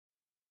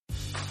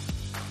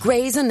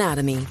Grey's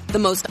Anatomy, the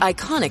most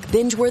iconic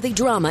binge-worthy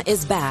drama,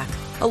 is back,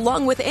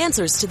 along with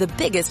answers to the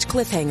biggest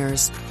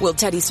cliffhangers. Will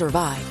Teddy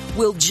survive?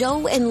 Will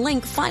Joe and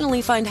Link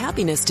finally find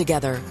happiness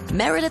together?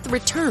 Meredith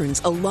returns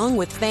along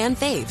with fan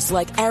faves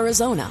like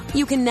Arizona.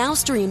 You can now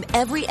stream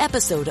every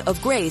episode of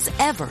Grey's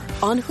ever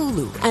on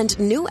Hulu, and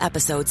new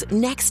episodes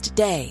next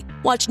day.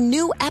 Watch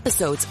new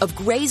episodes of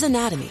Grey's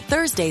Anatomy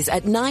Thursdays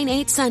at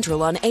 9/8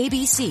 Central on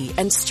ABC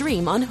and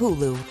stream on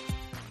Hulu.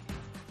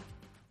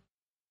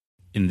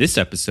 In this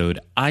episode,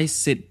 I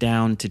sit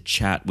down to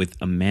chat with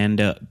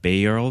Amanda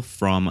Bayerl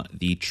from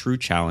the True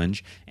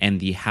Challenge and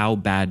the How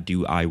Bad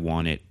Do I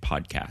Want It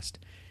podcast.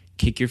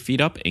 Kick your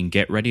feet up and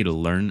get ready to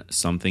learn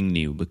something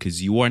new,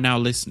 because you are now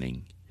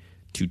listening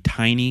to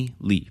Tiny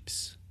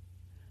Leaps,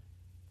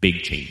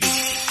 Big Changes.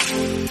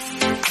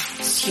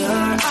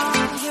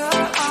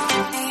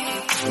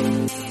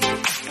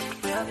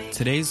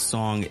 Today's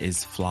song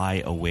is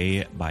Fly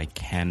Away by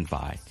Can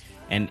Vai.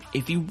 And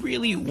if you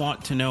really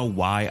want to know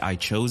why I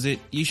chose it,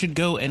 you should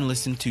go and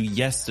listen to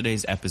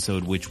yesterday's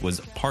episode, which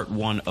was part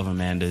 1 of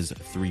Amanda's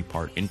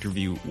 3-part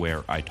interview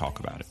where I talk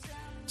about it.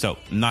 So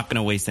I'm not going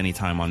to waste any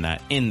time on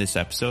that in this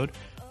episode.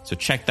 So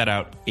check that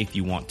out if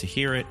you want to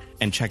hear it,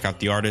 and check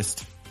out the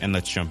artist, and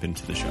let's jump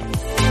into the show.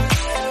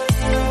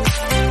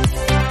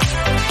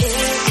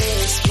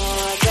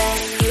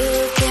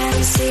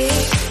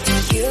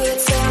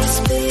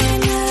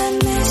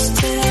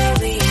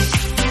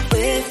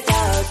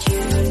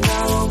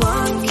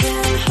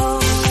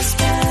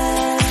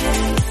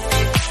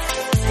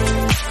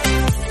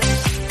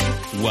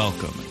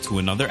 Welcome to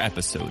another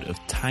episode of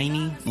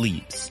Tiny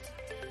Leaps,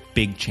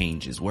 Big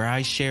Changes, where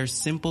I share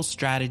simple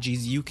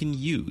strategies you can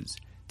use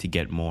to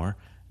get more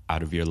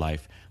out of your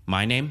life.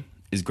 My name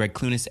is Greg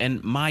Clunis,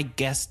 and my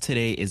guest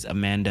today is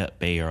Amanda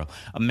Bayerl.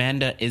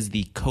 Amanda is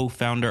the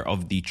co-founder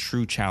of the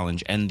True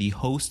Challenge and the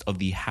host of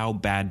the How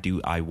Bad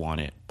Do I Want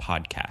It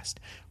podcast.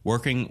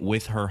 Working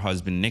with her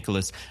husband,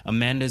 Nicholas,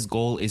 Amanda's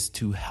goal is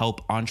to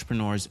help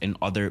entrepreneurs and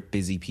other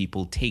busy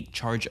people take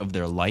charge of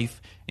their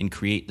life and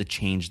create the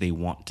change they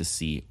want to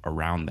see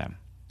around them.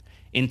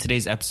 In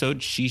today's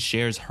episode, she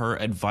shares her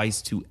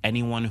advice to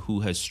anyone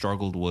who has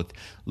struggled with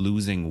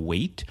losing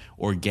weight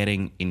or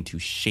getting into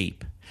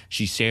shape.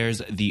 She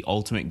shares the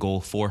ultimate goal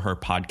for her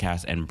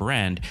podcast and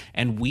brand,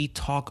 and we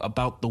talk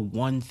about the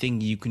one thing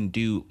you can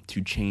do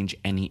to change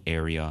any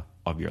area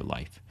of your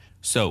life.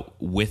 So,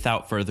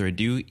 without further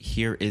ado,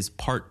 here is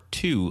part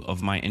 2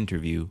 of my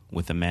interview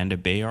with Amanda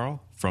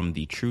Bayerl from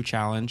the True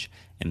Challenge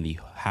and the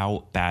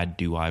How Bad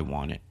Do I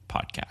Want It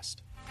podcast.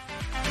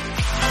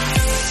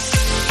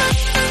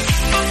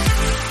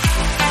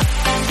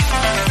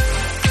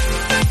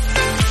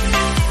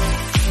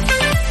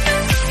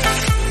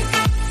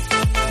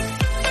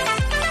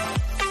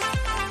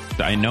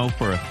 I know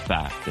for a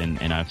fact, and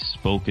I've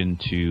spoken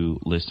to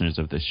listeners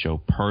of this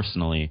show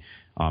personally,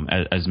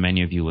 as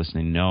many of you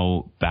listening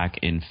know, back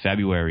in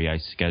February, I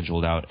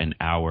scheduled out an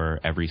hour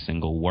every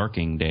single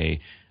working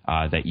day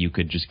that you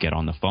could just get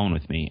on the phone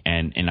with me.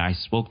 And I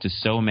spoke to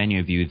so many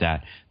of you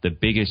that the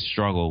biggest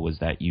struggle was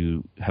that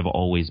you have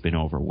always been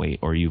overweight,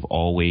 or you've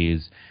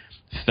always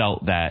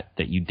felt that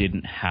you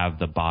didn't have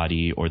the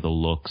body or the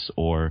looks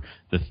or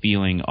the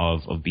feeling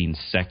of being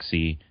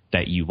sexy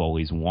that you've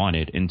always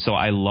wanted. And so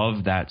I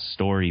love that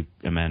story,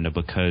 Amanda,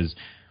 because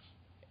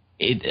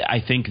I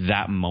think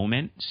that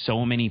moment,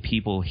 so many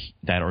people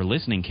that are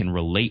listening can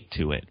relate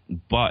to it.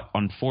 But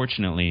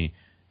unfortunately,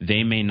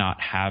 they may not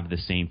have the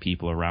same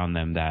people around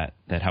them that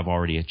have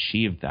already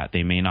achieved that.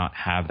 They may not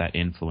have that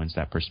influence,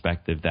 that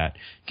perspective that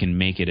can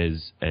make it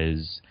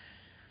as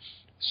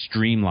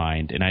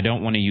streamlined. And I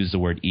don't want to use the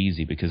word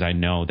easy, because I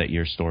know that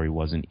your story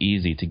wasn't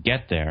easy to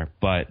get there,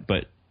 but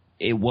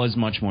it was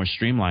much more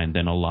streamlined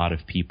than a lot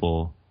of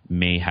people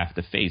may have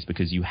to face,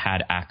 because you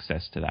had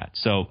access to that.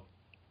 So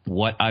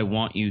what I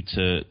want you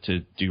to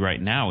do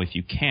right now, if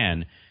you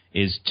can,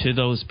 is to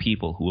those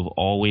people who have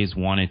always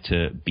wanted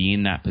to be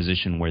in that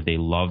position where they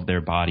love their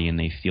body and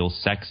they feel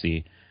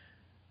sexy,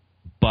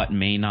 but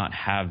may not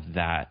have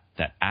that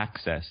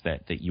access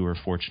that you were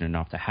fortunate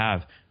enough to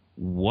have,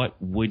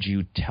 what would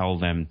you tell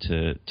them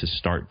to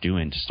start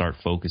doing, to start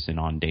focusing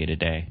on day to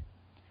day?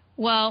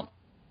 Well,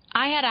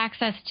 I had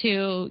access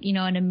to,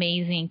 an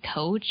amazing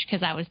coach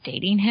because I was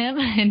dating him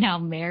and now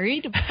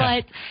married,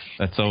 but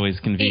that's always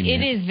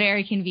convenient. It is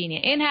very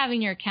convenient. And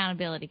having your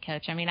accountability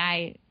coach. I mean,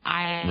 I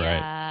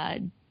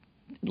right.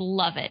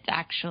 Love it,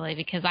 actually,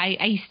 because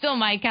he's still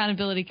my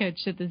accountability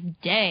coach to this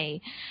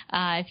day.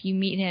 If you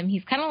meet him,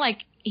 he's kind of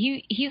like,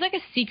 he's like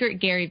a secret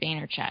Gary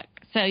Vaynerchuk.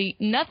 So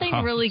nothing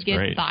really gets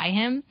great by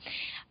him.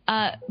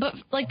 But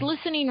like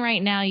listening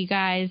right now, you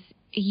guys,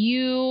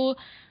 you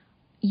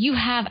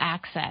have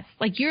access.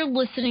 Like, you're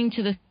listening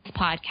to this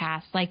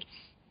podcast. Like,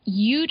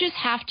 you just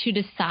have to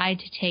decide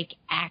to take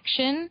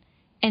action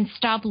and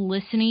stop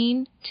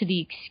listening to the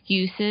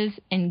excuses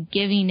and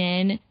giving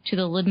in to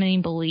the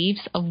limiting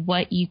beliefs of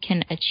what you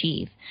can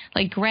achieve.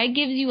 Like, Greg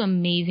gives you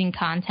amazing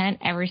content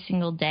every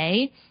single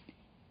day,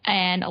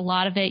 and a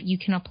lot of it you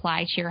can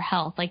apply to your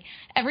health. Like,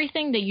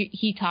 everything that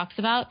he talks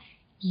about,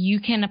 you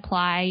can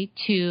apply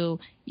to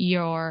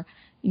your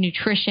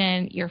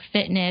nutrition, your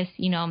fitness,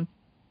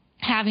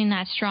 having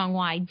that strong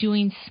why,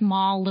 doing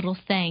small little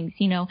things,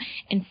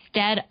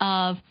 instead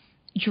of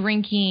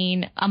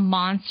drinking a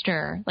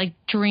Monster, like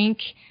drink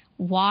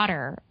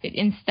water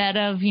instead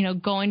of,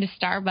 going to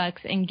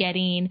Starbucks and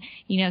getting,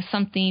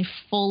 something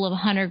full of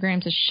 100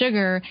 grams of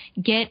sugar,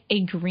 get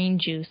a green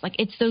juice. Like,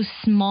 it's those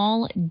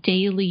small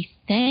daily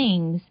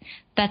things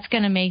that's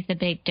going to make the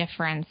big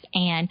difference,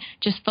 and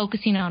just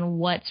focusing on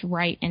what's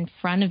right in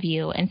front of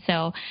you. And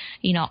so,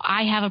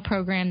 I have a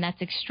program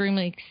that's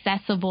extremely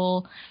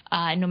accessible,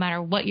 no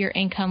matter what your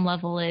income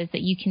level is,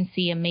 that you can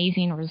see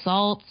amazing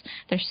results.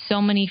 There's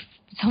so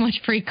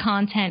much free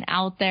content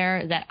out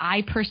there that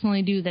I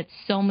personally do, that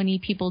so many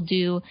people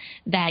do,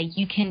 that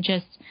you can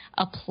just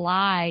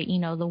apply,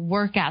 the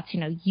workouts.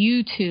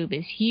 YouTube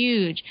is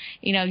huge.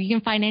 You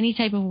can find any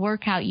type of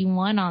workout you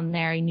want on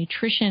there,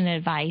 nutrition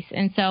advice.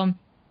 And so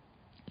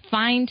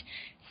find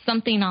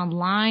something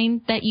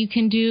online that you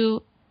can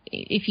do.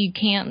 If you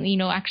can't,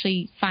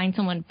 actually find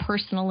someone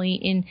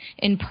personally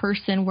in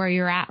person where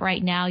you're at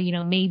right now,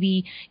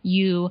 maybe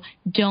you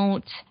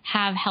don't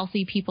have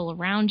healthy people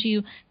around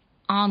you.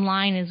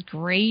 Online is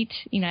great.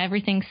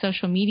 Everything's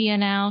social media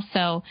now.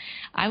 So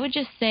I would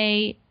just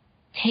say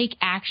take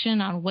action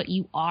on what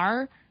you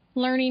are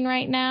learning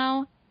right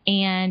now,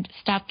 and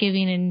stop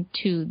giving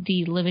into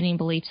the limiting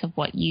beliefs of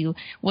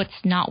what's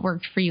not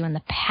worked for you in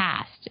the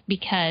past.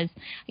 Because,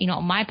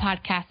 my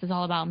podcast is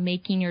all about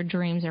making your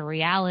dreams a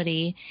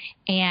reality,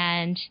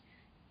 and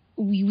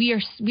we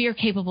are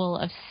capable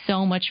of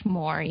so much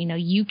more.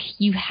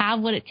 You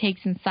have what it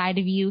takes inside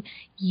of you.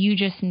 You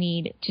just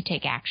need to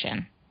take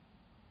action.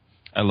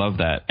 I love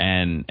that.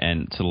 And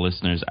to the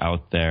listeners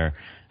out there,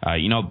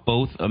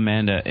 both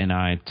Amanda and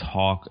I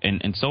talk,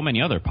 and so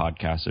many other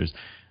podcasters,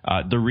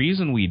 the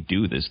reason we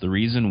do this, the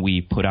reason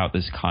we put out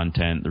this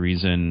content, the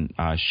reason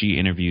she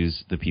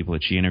interviews the people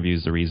that she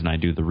interviews, the reason I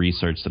do the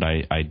research that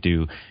I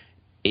do,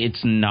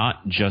 it's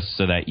not just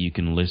so that you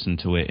can listen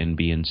to it and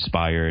be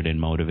inspired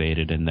and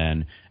motivated, and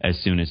then as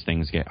soon as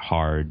things get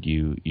hard,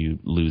 you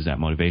lose that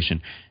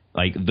motivation.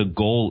 Like, the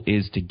goal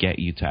is to get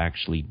you to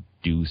actually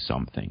do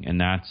something, and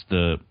that's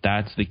the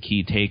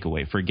key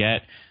takeaway.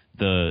 Forget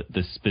the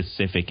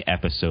specific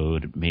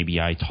episode. Maybe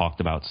I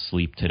talked about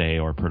sleep today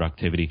or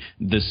productivity.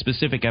 The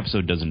specific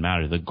episode doesn't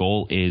matter. The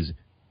goal is,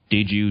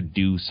 did you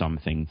do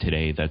something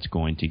today that's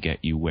going to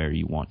get you where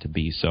you want to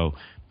be? So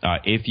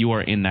if you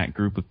are in that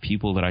group of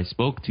people that I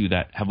spoke to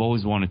that have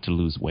always wanted to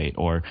lose weight,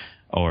 or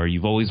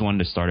you've always wanted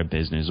to start a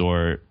business,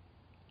 or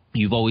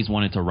you've always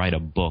wanted to write a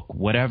book,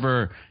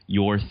 whatever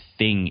your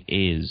thing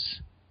is,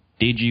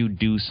 did you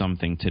do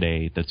something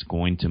today that's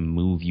going to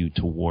move you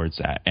towards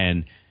that?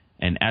 And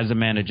as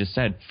Amanda just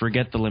said,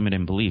 forget the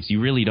limiting beliefs. You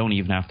really don't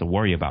even have to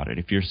worry about it.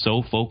 If you're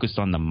so focused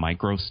on the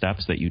micro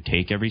steps that you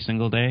take every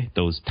single day,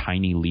 those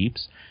tiny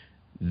leaps,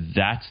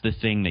 that's the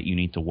thing that you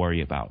need to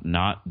worry about,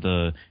 not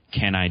the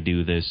can I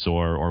do this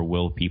or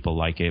will people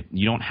like it.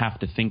 You don't have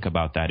to think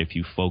about that if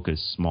you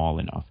focus small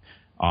enough.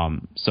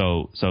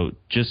 So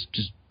just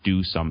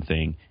do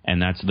something,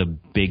 and that's the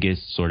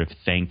biggest sort of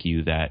thank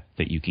you that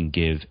you can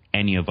give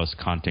any of us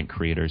content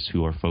creators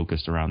who are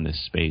focused around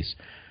this space.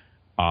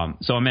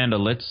 So Amanda,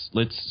 let's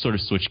sort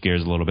of switch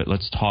gears a little bit.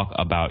 Let's talk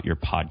about your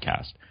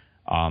podcast.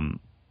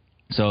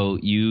 So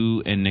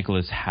you and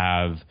Nicholas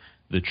have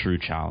the True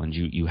Challenge.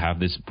 You have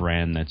this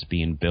brand that's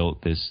being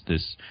built,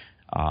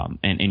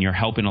 and you're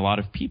helping a lot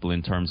of people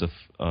in terms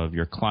of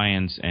your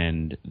clients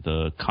and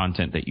the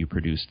content that you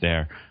produce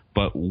there.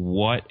 But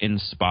what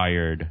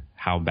inspired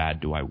How Bad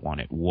Do I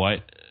Want It? What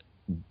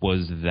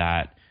was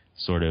that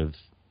sort of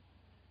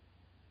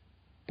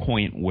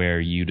point where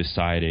you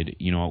decided,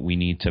 you know what, we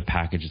need to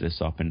package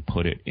this up and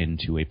put it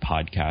into a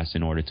podcast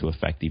in order to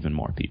affect even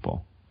more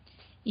people?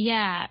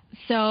 Yeah.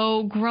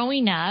 So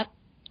growing up,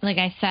 like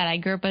I said, I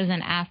grew up as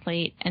an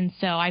athlete, and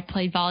so I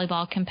played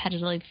volleyball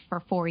competitively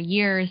for 4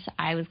 years.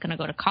 I was going to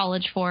go to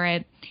college for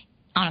it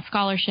on a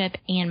scholarship,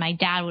 and my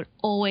dad would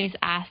always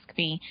ask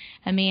me,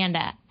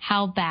 Amanda,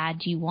 how bad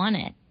do you want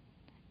it?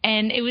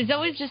 And it was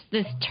always just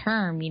this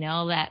term,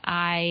 that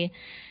I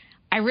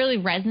really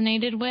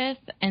resonated with.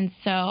 And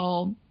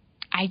so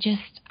I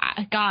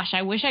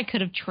wish I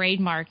could have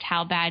trademarked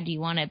How Bad Do You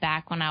Want It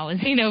back when I was,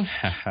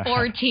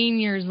 14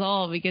 years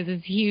old, because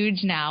it's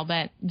huge now,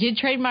 but did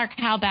trademark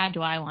How Bad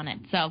Do I Want It?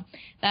 So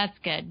that's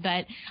good.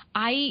 But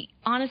I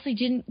honestly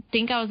didn't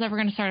think I was ever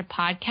going to start a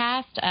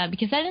podcast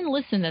because I didn't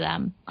listen to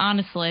them,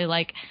 honestly.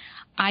 Like,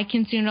 I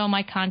consumed all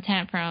my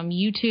content from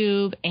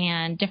YouTube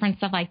and different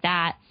stuff like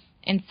that.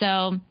 And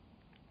so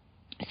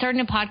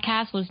starting a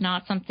podcast was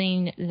not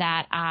something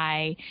that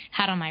I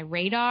had on my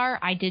radar.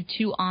 I did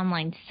 2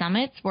 online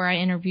summits where I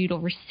interviewed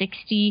over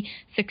 60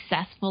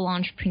 successful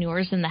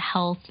entrepreneurs in the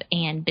health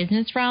and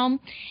business realm.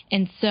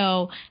 And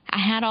so I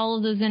had all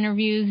of those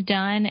interviews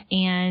done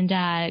and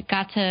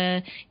got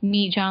to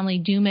meet John Lee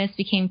Dumas,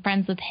 became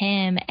friends with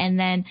him. And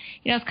then,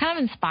 I was kind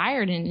of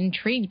inspired and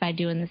intrigued by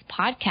doing this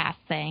podcast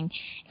thing.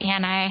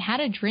 And I had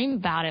a dream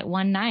about it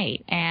one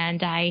night.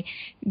 And I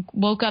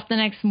woke up the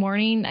next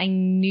morning. I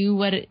knew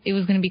what it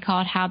was going to be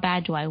called. How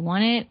Bad Do I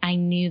Want It? I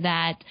knew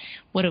that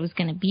what it was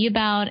going to be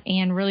about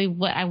and really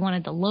what I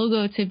wanted the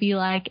logo to be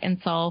like. And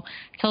so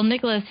I told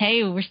Nicholas,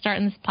 hey, we're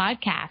starting this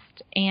podcast.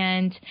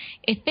 And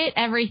it fit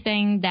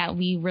everything that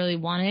we really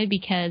wanted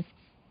because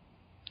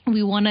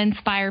we want to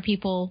inspire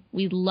people.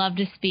 We love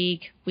to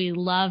speak. We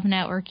love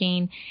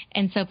networking.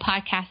 And so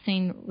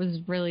podcasting was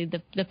really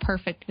the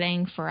perfect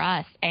thing for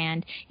us.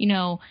 And,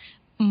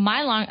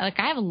 I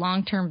have a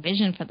long-term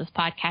vision for this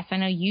podcast. I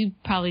know you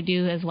probably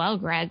do as well,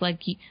 Greg.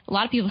 A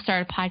lot of people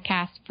start a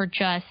podcast for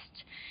just,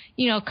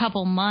 a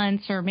couple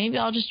months, or maybe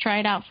I'll just try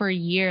it out for a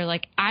year.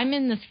 I'm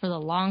in this for the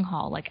long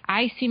haul.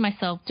 I see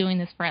myself doing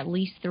this for at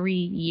least 3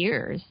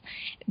 years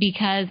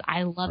because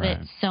I love it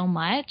so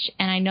much.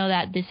 And I know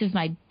that this is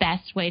my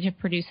best way to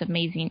produce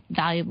amazing,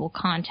 valuable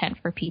content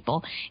for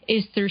people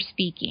is through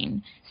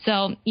speaking.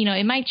 So,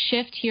 it might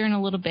shift here in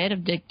a little bit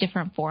of the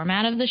different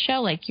format of the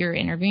show, like you're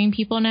interviewing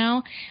people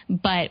now.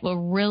 But what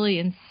really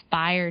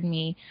inspired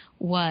me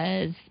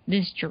was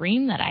this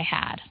dream that I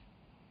had.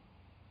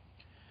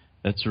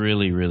 That's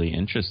really, really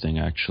interesting,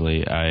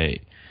 actually.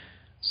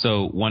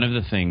 So one of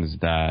the things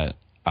that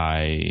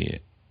I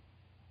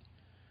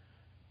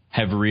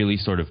have really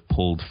sort of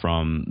pulled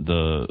from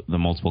the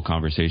multiple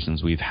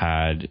conversations we've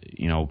had,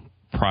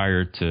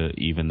 prior to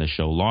even the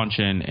show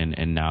launching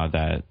and now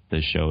that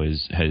the show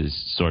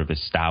has sort of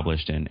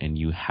established and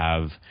you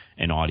have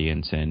an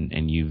audience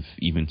and you've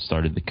even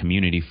started the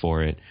community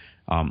for it.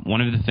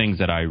 One of the things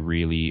that I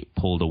really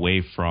pulled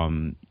away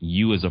from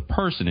you as a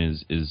person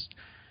is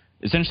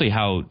essentially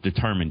how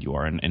determined you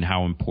are and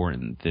how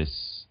important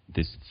this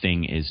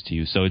thing is to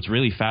you. So it's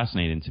really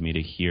fascinating to me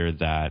to hear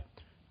that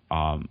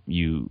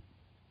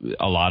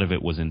a lot of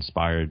it was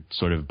inspired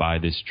sort of by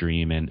this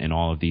dream and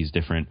all of these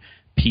different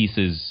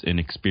pieces and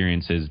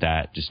experiences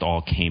that just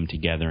all came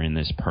together in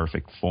this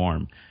perfect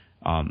form.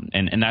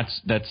 And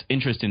that's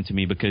interesting to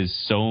me because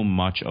so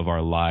much of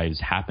our lives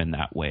happen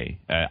that way,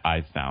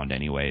 I've found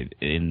anyway,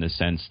 in the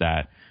sense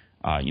that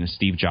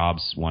Steve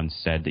Jobs once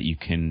said that you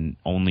can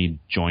only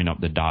join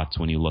up the dots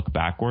when you look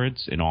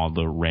backwards, and all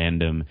the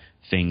random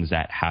things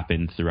that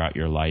happen throughout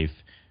your life,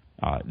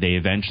 they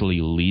eventually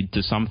lead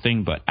to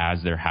something, but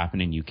as they're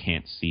happening, you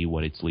can't see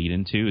what it's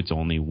leading to. It's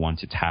only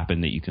once it's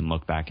happened that you can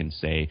look back and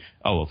say,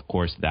 oh, of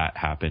course that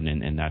happened,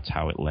 and that's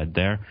how it led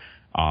there.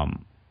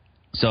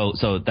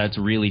 So that's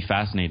really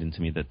fascinating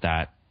to me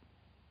that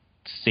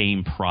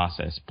same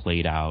process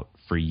played out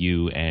for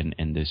you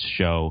and this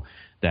show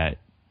that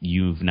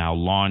you've now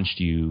launched,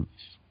 you've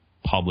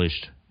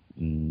published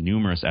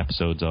numerous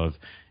episodes of,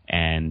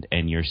 and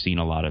you're seeing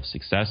a lot of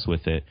success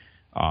with it.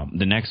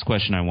 The next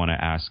question I want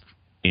to ask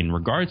in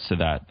regards to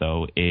that,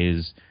 though,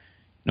 is,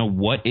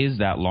 what is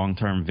that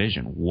long-term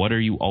vision? What are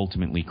you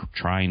ultimately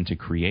trying to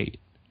create?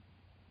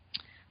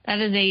 That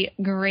is a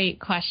great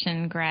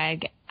question,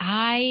 Greg.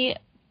 I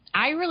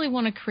really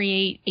want to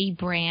create a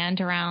brand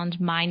around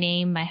my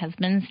name, my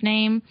husband's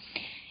name.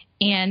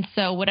 And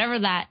so whatever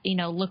that,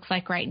 looks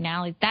like right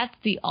now, that's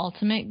the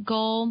ultimate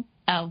goal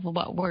of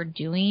what we're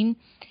doing,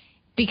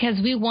 because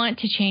we want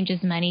to change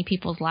as many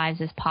people's lives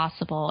as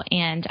possible.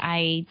 And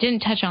I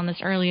didn't touch on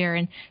this earlier,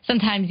 and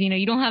sometimes,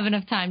 you don't have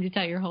enough time to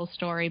tell your whole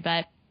story,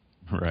 but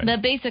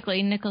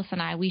basically Nicholas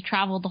and I, we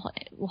traveled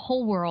the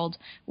whole world.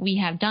 We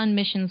have done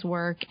missions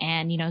work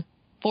and,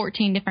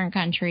 14 different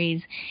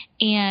countries.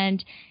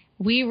 And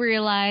we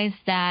realized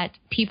that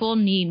people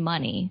need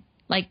money.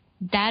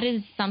 That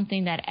is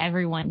something that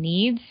everyone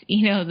needs.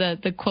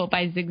 The quote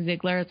by Zig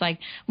Ziglar, it's like,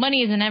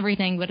 money isn't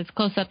everything, but it's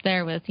close up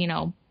there with,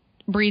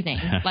 breathing,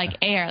 like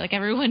air.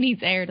 Everyone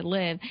needs air to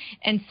live.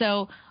 And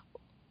so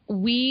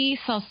we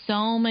saw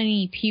so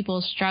many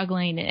people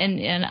struggling,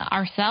 and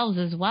ourselves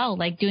as well,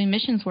 doing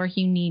missions work,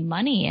 you need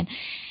money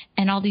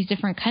and all these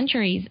different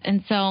countries.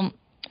 And so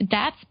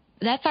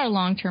that's our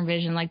long-term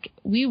vision.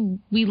 We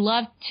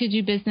love to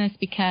do business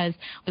because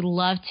we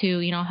love to,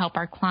 help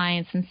our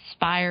clients,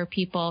 inspire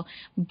people.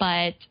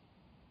 But,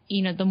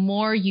 the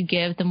more you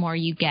give, the more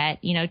you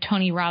get.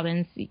 Tony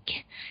Robbins,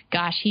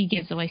 gosh, he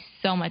gives away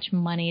so much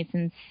money. It's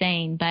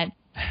insane. But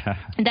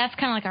that's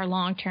kind of our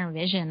long-term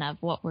vision of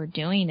what we're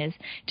doing, is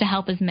to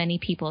help as many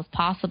people as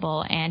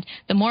possible. And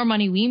the more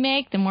money we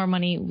make, the more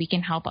money we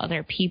can help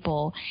other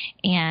people.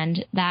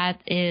 And that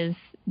is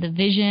the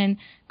vision,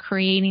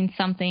 creating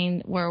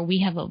something where we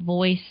have a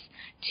voice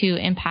to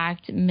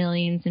impact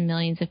millions and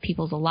millions of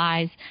people's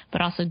lives, but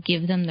also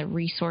give them the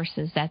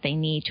resources that they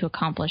need to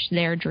accomplish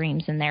their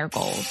dreams and their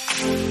goals.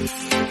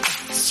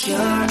 You're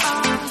on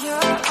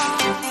your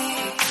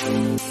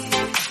own.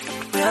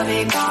 We'll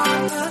be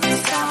gone, we'll be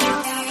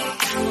gone.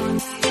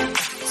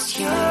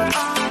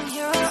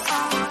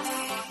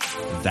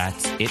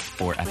 that's it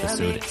for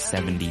episode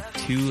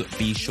 72.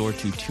 Be sure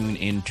to tune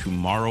in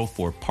tomorrow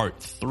for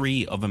part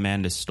 3 of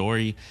Amanda's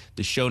story.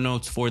 The show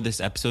notes for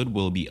this episode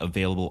will be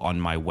available on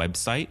my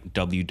website,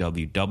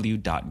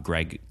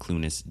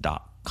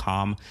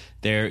 www.gregclunis.com.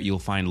 There you'll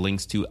find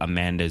links to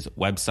Amanda's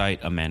website,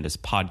 Amanda's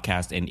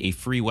podcast, and a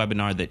free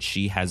webinar that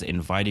she has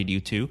invited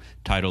you to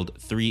titled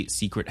 3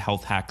 Secret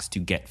Health Hacks to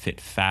Get Fit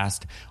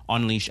Fast,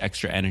 Unleash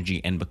Extra Energy,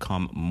 and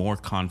Become More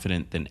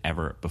Confident Than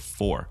Ever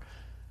Before.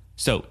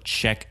 So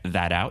check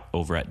that out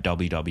over at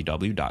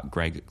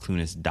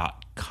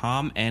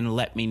www.gregclunis.com and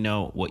let me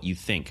know what you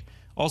think.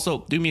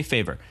 Also, do me a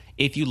favor.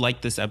 If you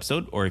like this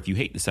episode or if you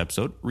hate this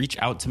episode, reach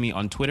out to me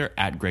on Twitter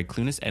at Greg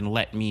Clunis and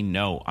let me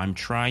know. I'm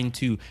trying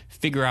to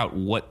figure out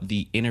what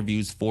the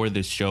interviews for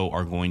this show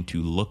are going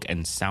to look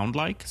and sound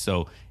like.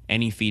 So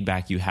any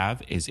feedback you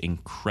have is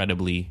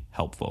incredibly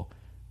helpful.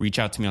 Reach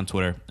out to me on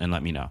Twitter and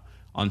let me know.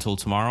 Until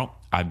tomorrow,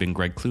 I've been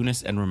Greg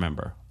Clunis, and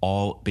remember,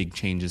 all big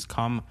changes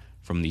come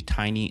from the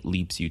tiny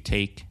leaps you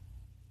take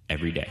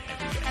every day.